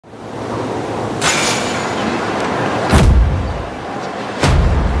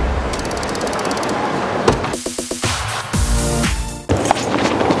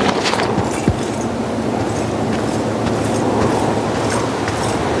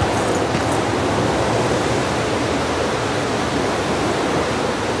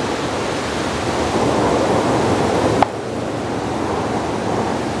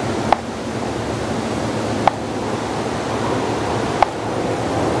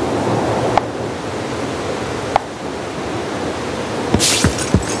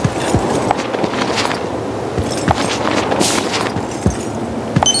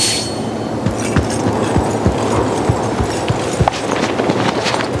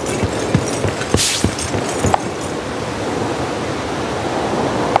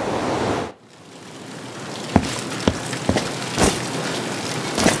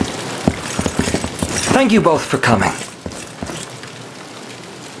Thank you both for coming.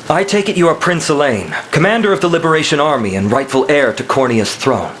 I take it you are Prince Elaine, commander of the Liberation Army and rightful heir to Cornea's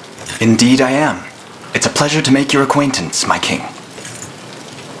throne. Indeed I am. It's a pleasure to make your acquaintance, my king.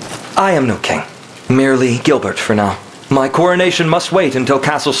 I am no king. Merely Gilbert for now. My coronation must wait until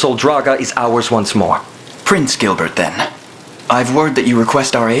Castle Soldraga is ours once more. Prince Gilbert, then. I've word that you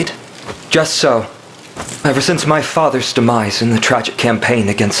request our aid? Just so. Ever since my father's demise in the tragic campaign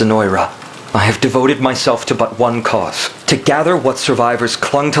against Zenoira, I have devoted myself to but one cause. To gather what survivors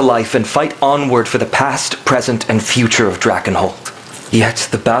clung to life and fight onward for the past, present, and future of Drakenholt. Yet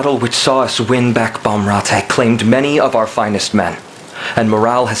the battle which saw us win back Baumrate claimed many of our finest men, and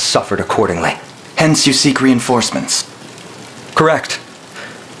morale has suffered accordingly. Hence you seek reinforcements. Correct.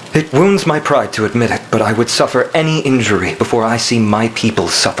 It wounds my pride to admit it, but I would suffer any injury before I see my people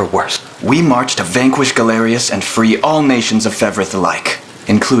suffer worse. We march to vanquish Galerius and free all nations of Fevrith alike,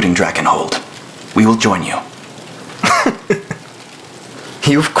 including Drakenhold. We will join you.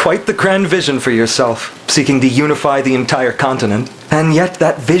 You've quite the grand vision for yourself, seeking to unify the entire continent. And yet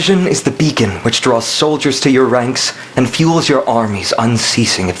that vision is the beacon which draws soldiers to your ranks and fuels your army's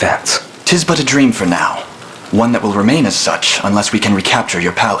unceasing advance. 'Tis but a dream for now. One that will remain as such unless we can recapture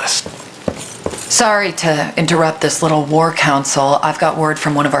your palace. Sorry to interrupt this little war council. I've got word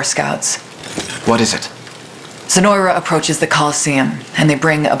from one of our scouts. What is it? Zenoira approaches the Colosseum, and they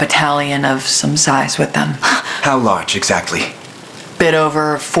bring a battalion of some size with them. How large, exactly? Bit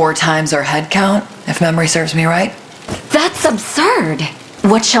over 4 times our head count, if memory serves me right. That's absurd!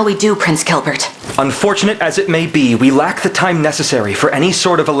 What shall we do, Prince Gilbert? Unfortunate as it may be, we lack the time necessary for any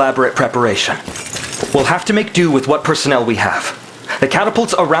sort of elaborate preparation. We'll have to make do with what personnel we have. The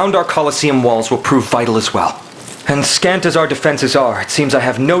catapults around our Colosseum walls will prove vital as well. And scant as our defenses are, it seems I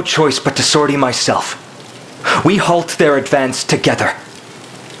have no choice but to sortie myself. We halt their advance together.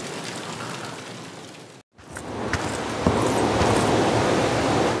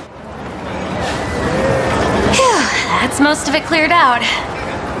 That's most of it cleared out.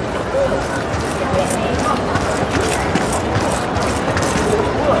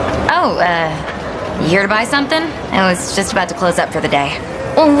 Oh, you here to buy something? I was just about to close up for the day.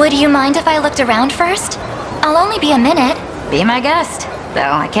 Would you mind if I looked around first? I'll only be a minute. Be my guest.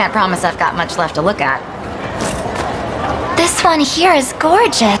 Though I can't promise I've got much left to look at. This one here is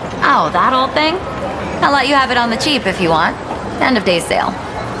gorgeous. Oh, that old thing? I'll let you have it on the cheap if you want. End of day sale.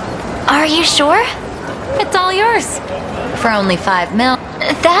 Are you sure? It's all yours. For only 5 mil.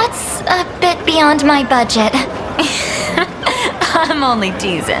 That's a bit beyond my budget. I'm only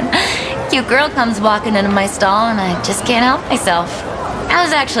teasing. Cute girl comes walking into my stall and I just can't help myself. I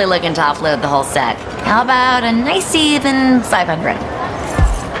was actually looking to offload the whole set. How about a nice even 500?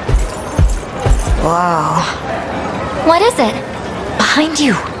 Whoa. What is it? Behind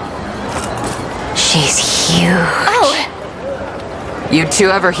you. She's huge. Oh! You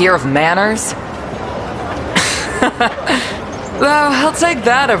two ever hear of manners? Though, I'll take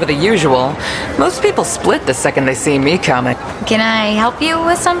that over the usual. Most people split the second they see me coming. Can I help you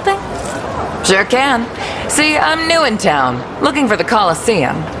with something? Sure can. See, I'm new in town, looking for the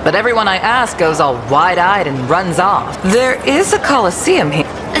Colosseum, but everyone I ask goes all wide-eyed and runs off. There is a Colosseum here.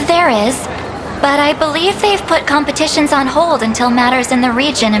 There is, but I believe they've put competitions on hold until matters in the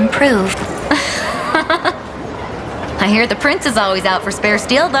region improve. I hear the prince is always out for spare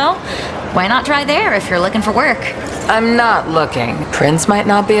steel, though. Why not try there if you're looking for work? I'm not looking. Prince might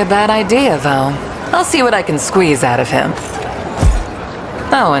not be a bad idea, though. I'll see what I can squeeze out of him.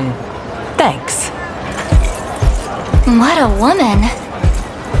 Oh, and thanks. What a woman.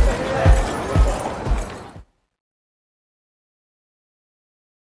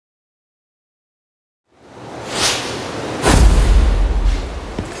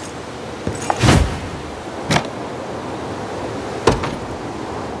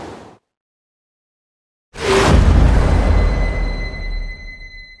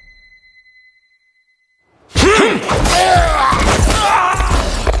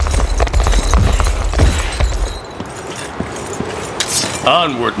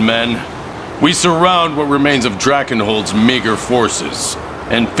 Onward, men. We surround what remains of Drakenhold's meager forces,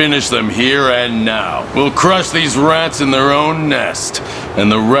 and finish them here and now. We'll crush these rats in their own nest,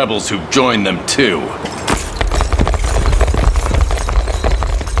 and the rebels who've joined them too.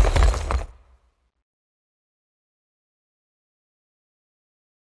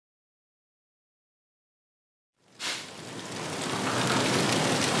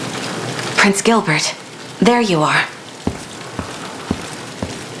 Prince Gilbert, there you are.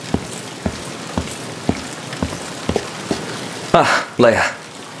 Ah, Leia.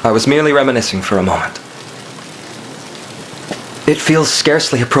 I was merely reminiscing for a moment. It feels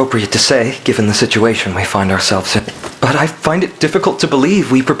scarcely appropriate to say, given the situation we find ourselves in. But I find it difficult to believe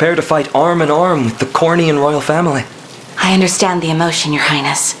we prepare to fight arm in arm with the Cornian royal family. I understand the emotion, Your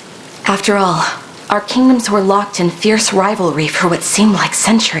Highness. After all, our kingdoms were locked in fierce rivalry for what seemed like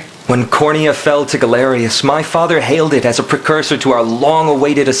centuries. When Cornia fell to Galerius, my father hailed it as a precursor to our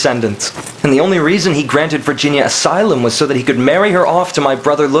long-awaited ascendance. And the only reason he granted Virginia asylum was so that he could marry her off to my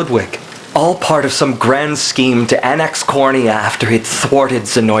brother Ludwig. All part of some grand scheme to annex Cornia after he'd thwarted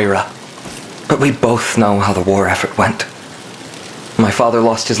Zenoira. But we both know how the war effort went. My father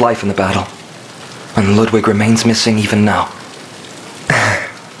lost his life in the battle, and Ludwig remains missing even now.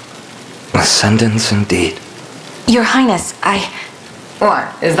 Ascendance indeed. Your Highness,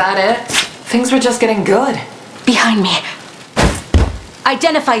 What, is that it? Things were just getting good. Behind me.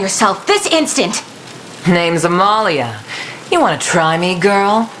 Identify yourself this instant! Name's Amalia. You wanna try me,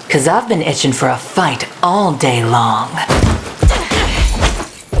 girl? 'Cause I've been itching for a fight all day long.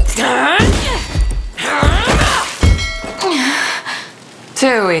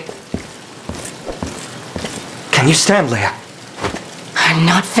 Tui. Can you stand, Leia? I'm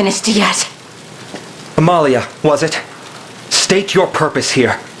not finished yet. Amalia, was it? State your purpose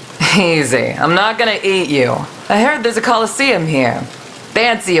here. Easy. I'm not gonna eat you. I heard there's a coliseum here.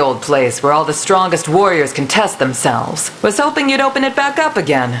 Fancy old place where all the strongest warriors can test themselves. Was hoping you'd open it back up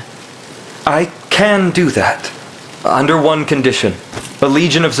again. I can do that. Under one condition. A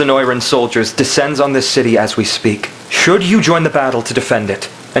legion of Zenoiran soldiers descends on this city as we speak. Should you join the battle to defend it,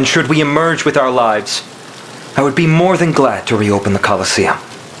 and should we emerge with our lives, I would be more than glad to reopen the Coliseum.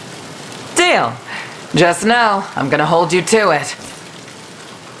 Deal. Just know, I'm gonna hold you to it.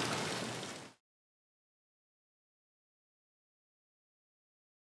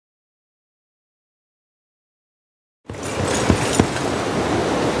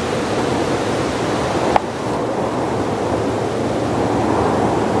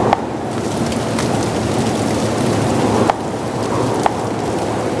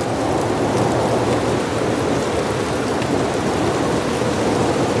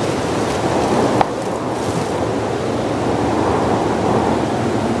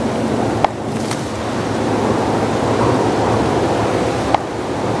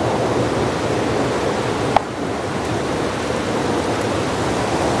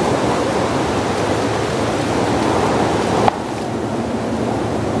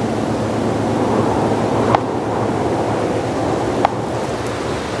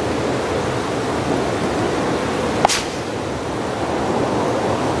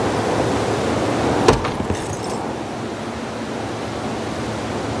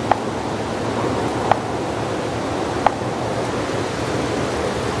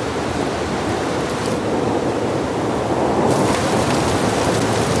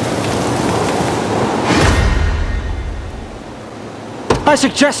 I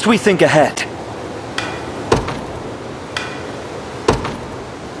suggest we think ahead.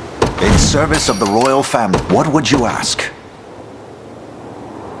 In service of the royal family, what would you ask?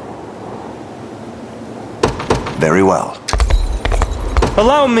 Very well.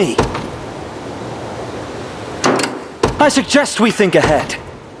 Allow me. I suggest we think ahead.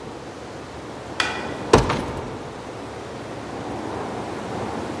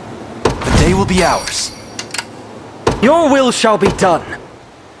 The day will be ours. Your will shall be done.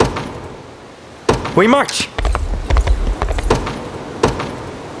 We march.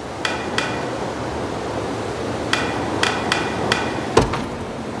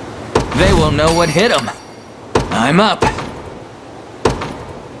 They will know what hit them. I'm up.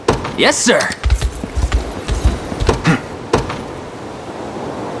 Yes, sir.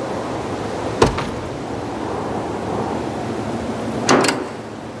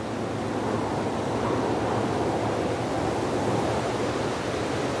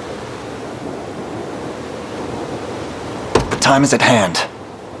 Time is at hand.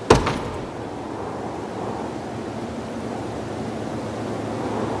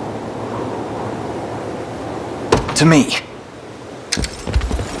 To me.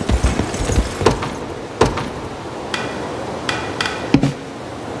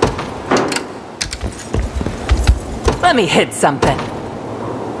 Let me hit something.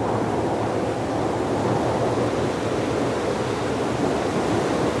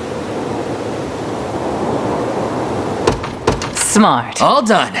 Smart. All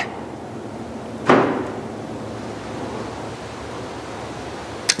done.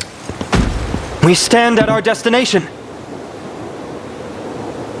 We stand at our destination.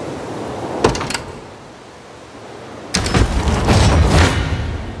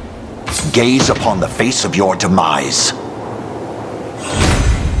 Gaze upon the face of your demise.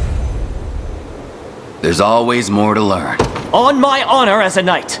 There's always more to learn. On my honor as a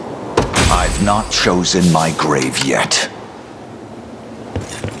knight. I've not chosen my grave yet.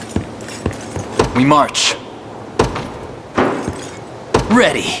 We march.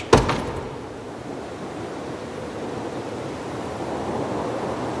 Ready.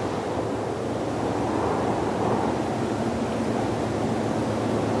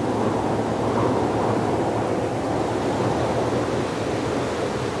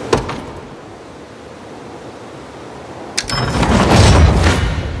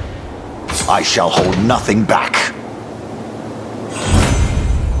 I shall hold nothing back.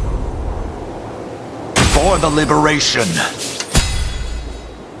 For the liberation.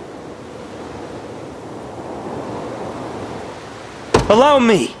 Allow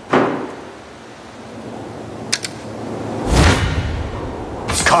me.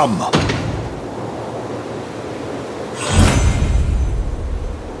 Come.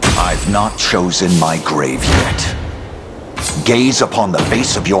 I've not chosen my grave yet. Gaze upon the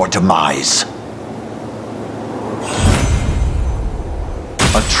face of your demise.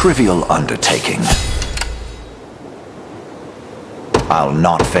 A trivial undertaking. I'll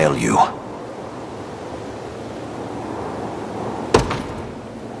not fail you.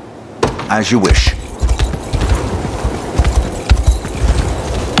 As you wish.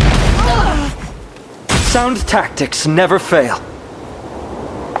 Sound tactics never fail.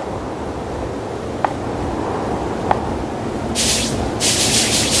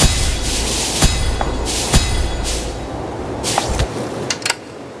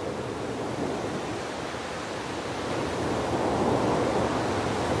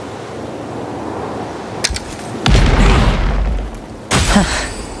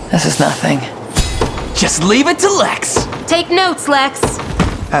 This is nothing. Just leave it to Lex. Take notes, Lex.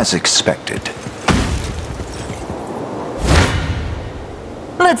 As expected.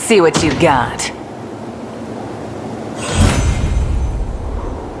 Let's see what you got.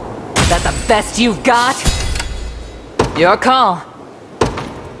 That the best you've got? Your call.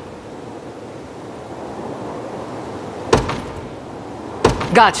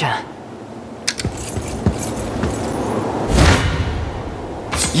 Gotcha.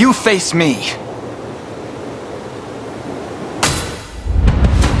 You face me.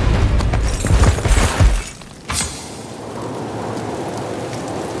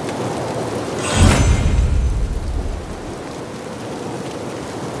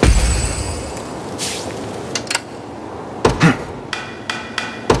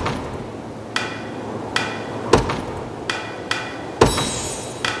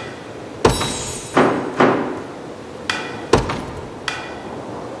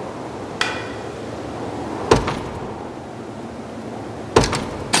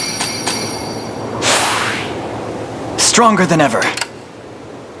 Stronger than ever.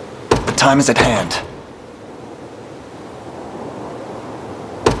 The time is at hand.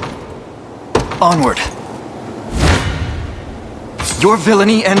 Onward. Your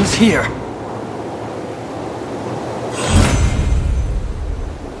villainy ends here.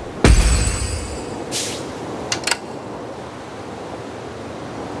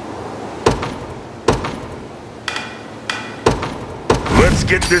 Let's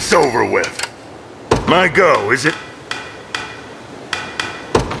get this over with. My go, is it?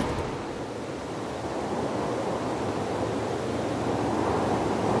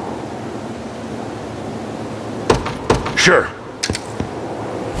 Sure.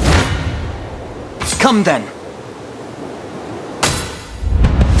 Come then.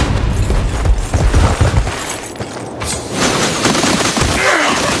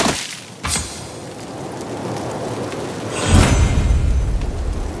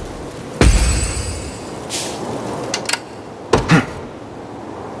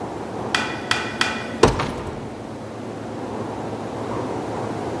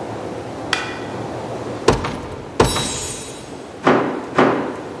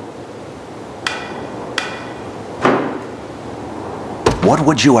 What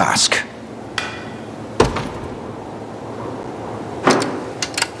would you ask?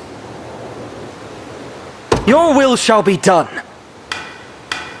 Your will shall be done.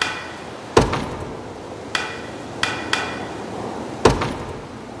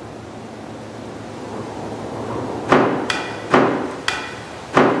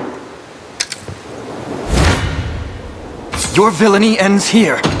 Your villainy ends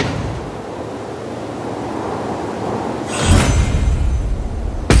here.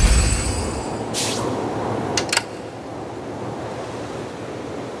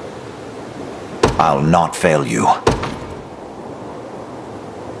 I'll not fail you.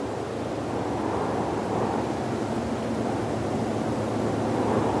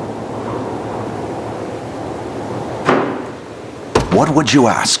 What would you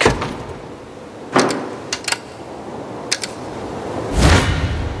ask?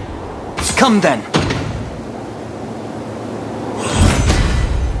 Come then.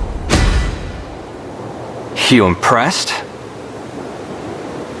 You impressed?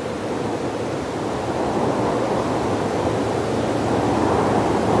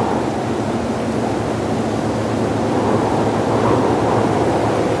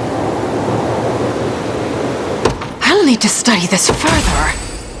 I'll need to study this further.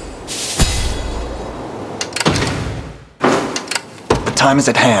 The time is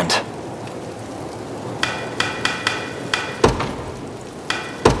at hand.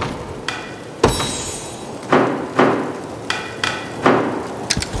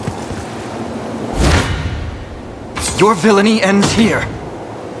 Your villainy ends here.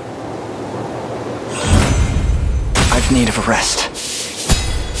 I've need of a rest.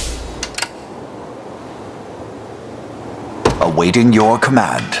 Awaiting your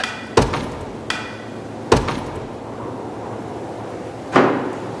command.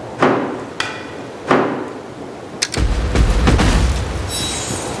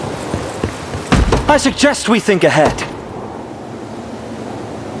 I suggest we think ahead.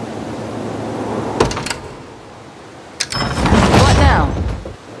 What now?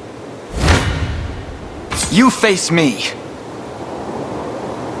 You face me.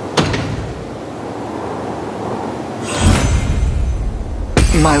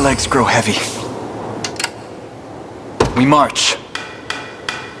 My legs grow heavy. We march.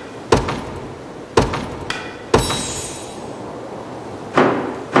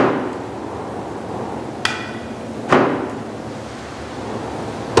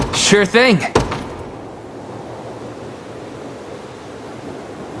 Sure thing.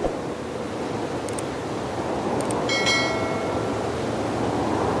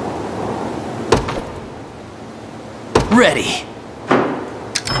 Ready.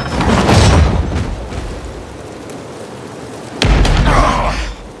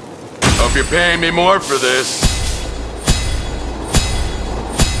 Hope you're paying me more for this.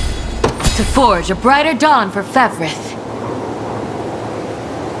 To forge a brighter dawn for Fevrith.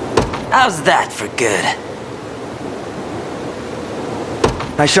 How's that for good?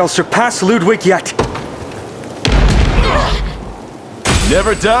 I shall surpass Ludwig yet.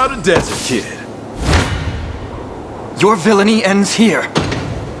 Never doubt a desert kid. Your villainy ends here.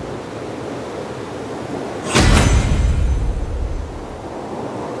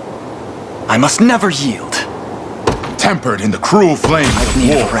 I must never yield. Tempered in the cruel flames I've of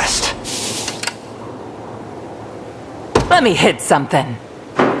need war. of rest. Let me hit something.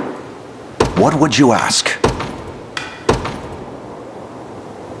 What would you ask?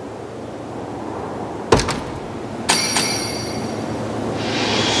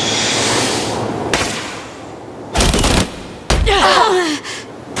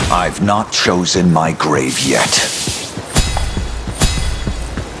 I've not chosen my grave yet.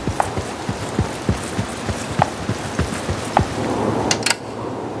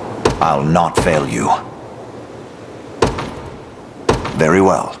 I'll not fail you. Very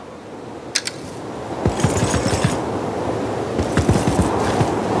well.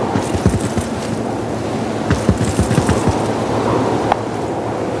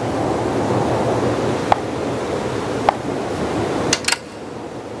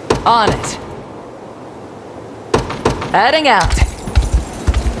 On it. Heading out.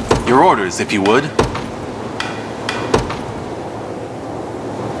 Your orders, if you would.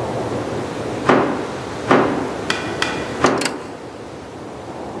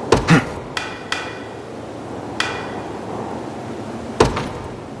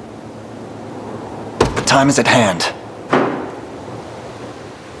 The time is at hand.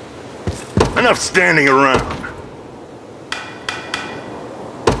 Enough standing around.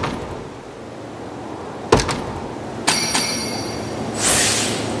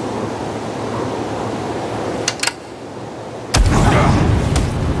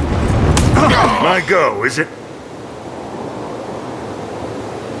 My go, is it?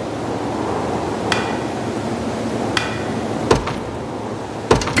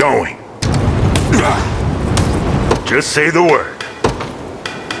 Going. Just say the word.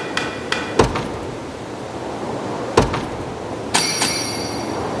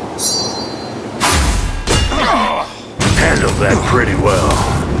 Handled that pretty well.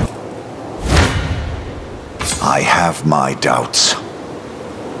 I have my doubts.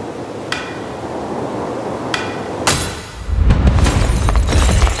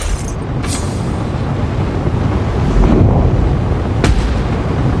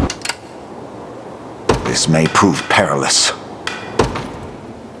 This may prove perilous.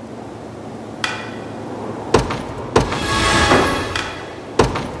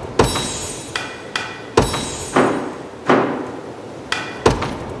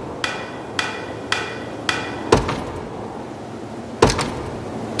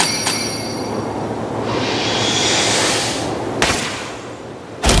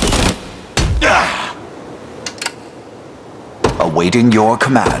 awaiting your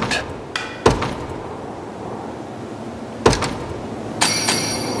command.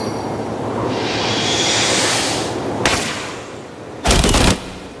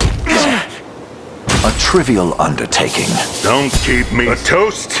 A trivial undertaking. Don't keep me... A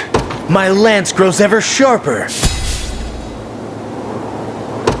toast? My lance grows ever sharper.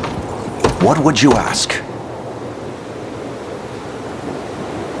 What would you ask?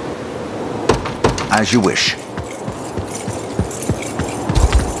 As you wish.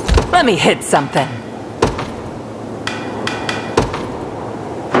 Let me hit something.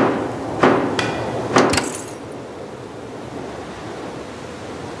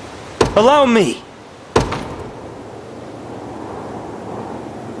 Allow me!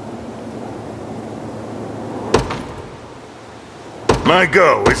 My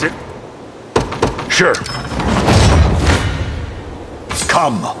go, is it? Sure.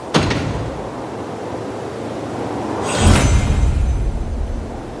 Come.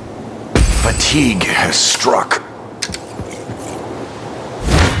 Fatigue has struck.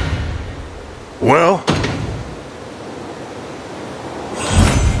 Well?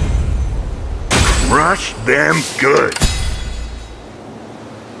 Rush them good.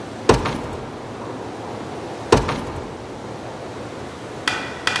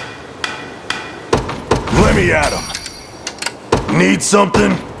 Let me at 'em. Need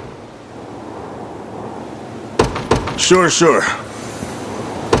something? Sure.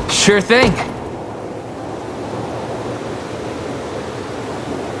 Sure thing.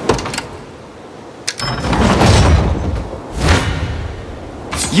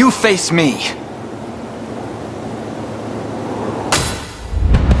 You face me.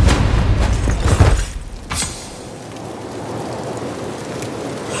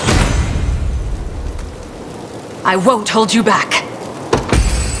 I won't hold you back.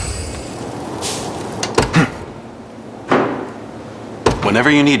 Whenever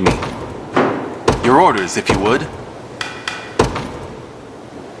you need me. Your orders, if you would.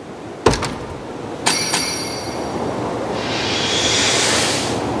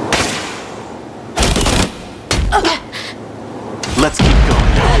 Let's keep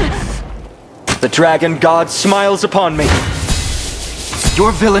going. The dragon god smiles upon me.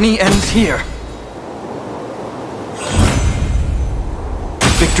 Your villainy ends here.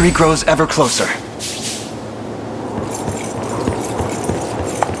 Victory grows ever closer.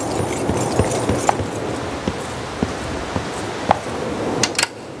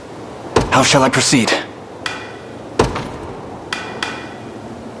 How shall I proceed?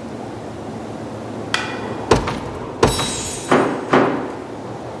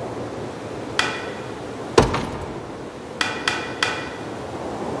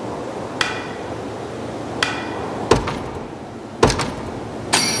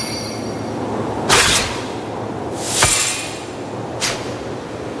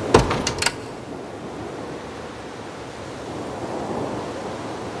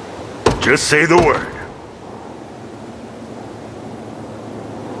 Just say the word.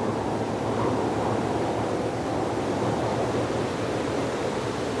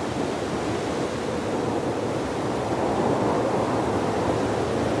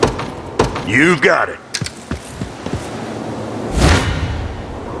 You got it.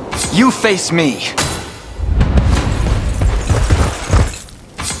 You face me.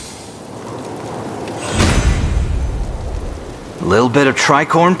 Little bit of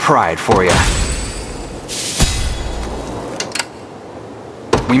tricorn pride for you.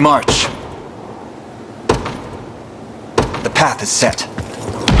 We march. The path is set.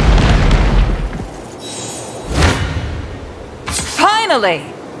 Finally!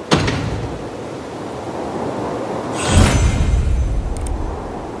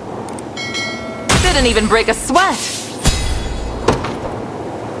 Didn't even break a sweat.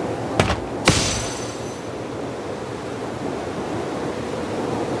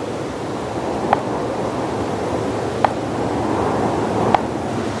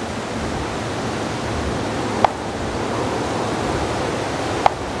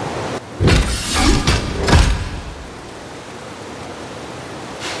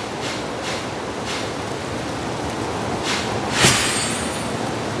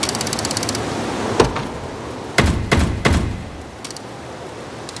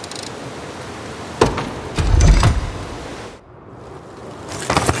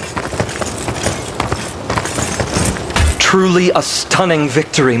 Truly a stunning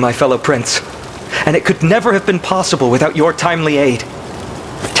victory, my fellow prince. And it could never have been possible without your timely aid.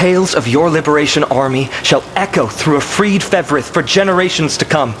 Tales of your liberation army shall echo through a freed Fevrith for generations to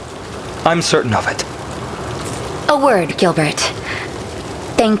come. I'm certain of it. A word, Gilbert.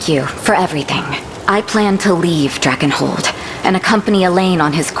 Thank you for everything. I plan to leave Drakenhold and accompany Elaine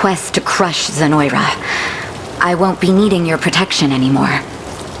on his quest to crush Zenoira. I won't be needing your protection anymore.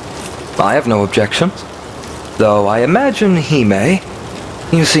 I have no objections. Though I imagine he may.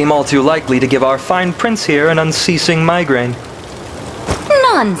 You seem all too likely to give our fine prince here an unceasing migraine.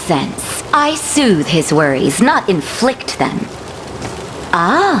 Nonsense. I soothe his worries, not inflict them.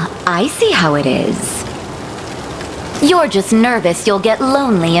 Ah, I see how it is. You're just nervous you'll get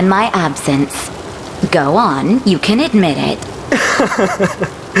lonely in my absence. Go on, you can admit it.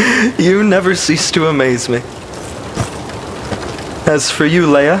 You never cease to amaze me. As for you,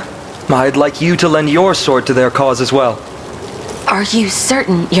 Leia, I'd like you to lend your sword to their cause as well. Are you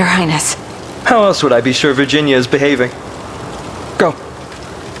certain, Your Highness? How else would I be sure Virginia is behaving? Go.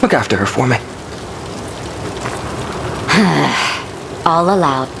 Look after her for me. All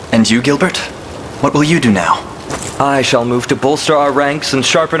allowed. And you, Gilbert? What will you do now? I shall move to bolster our ranks and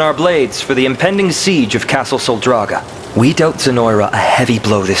sharpen our blades for the impending siege of Castle Soldraga. We dealt Zenoira a heavy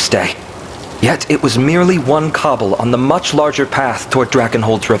blow this day. Yet it was merely one cobble on the much larger path toward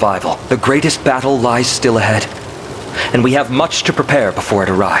Drakenhold's revival. The greatest battle lies still ahead, and we have much to prepare before it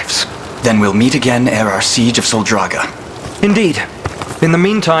arrives. Then we'll meet again ere our siege of Soldraga. Indeed. In the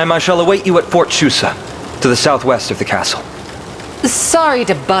meantime, I shall await you at Fort Chusa, to the southwest of the castle. Sorry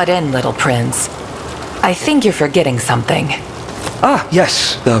to butt in, little prince. I think you're forgetting something. Ah,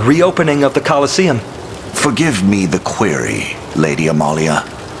 yes, the reopening of the Colosseum. Forgive me the query, Lady Amalia,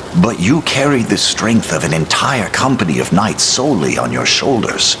 but you carried the strength of an entire company of knights solely on your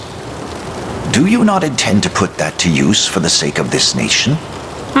shoulders. Do you not intend to put that to use for the sake of this nation?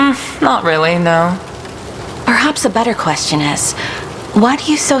 Not really, no. Perhaps a better question is, why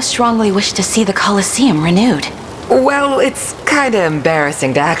do you so strongly wish to see the Colosseum renewed? Well, it's kinda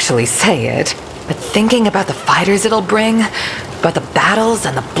embarrassing to actually say it, but thinking about the fighters it'll bring, about the battles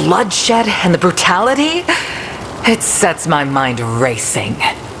and the bloodshed and the brutality, it sets my mind racing.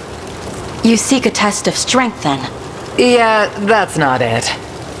 You seek a test of strength, then? Yeah, that's not it.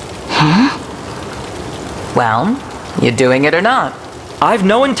 Well, you doing it or not? I've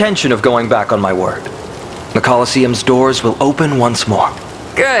no intention of going back on my word. The Colosseum's doors will open once more.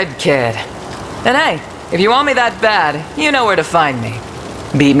 Good kid. And hey, if you want me that bad, you know where to find me.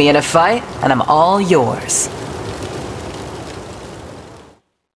 Beat me in a fight, and I'm all yours.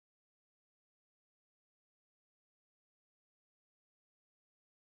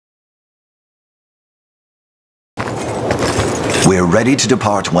 We're ready to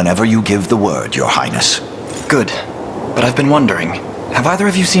depart whenever you give the word, Your Highness. Good. But I've been wondering, have either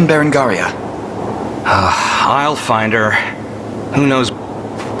of you seen Berengaria? I'll find her. Who knows?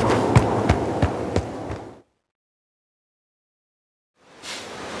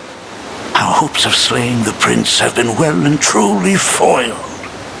 Our hopes of slaying the prince have been well and truly foiled.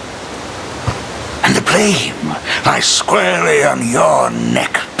 And the blame lies squarely on your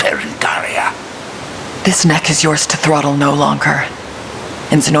neck, Berengaria. This neck is yours to throttle no longer.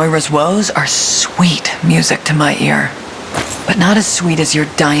 And Zenoira's woes are sweet music to my ear. But not as sweet as your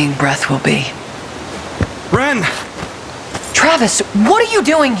dying breath will be. Ren! Travis, what are you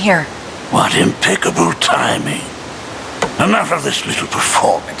doing here? What impeccable timing. Enough of this little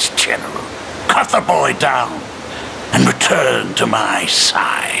performance, General. Cut the boy down and return to my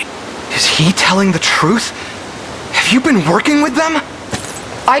side. Is he telling the truth? Have you been working with them?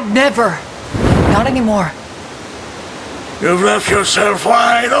 I'd never. Not anymore. You've left yourself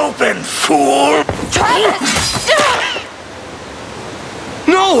wide open, fool! Travis!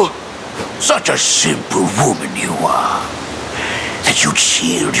 No! Such a simple woman you are. That you'd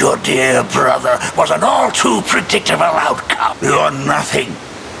shield your dear brother was an all too predictable outcome. You're nothing.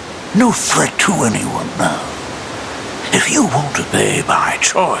 No threat to anyone now. If you won't obey my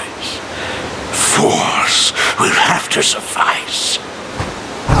choice, force will have to suffice.